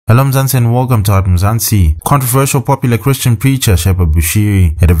Hello Mzansi and welcome to Mzansi. Controversial popular Christian preacher Shepherd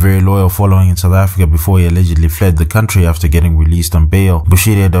Bushiri had a very loyal following in South Africa before he allegedly fled the country after getting released on bail.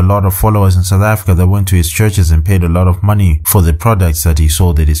 Bushiri had a lot of followers in South Africa that went to his churches and paid a lot of money for the products that he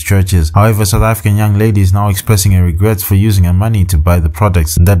sold at his churches. However, South African young lady is now expressing her regrets for using her money to buy the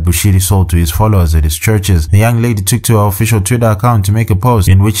products that Bushiri sold to his followers at his churches. The young lady took to her official Twitter account to make a post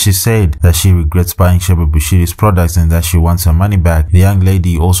in which she said that she regrets buying Shepherd Bushiri's products and that she wants her money back. The young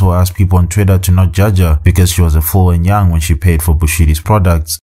lady also asked people on Twitter to not judge her because she was a fool and young when she paid for Bushiri's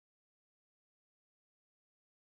products.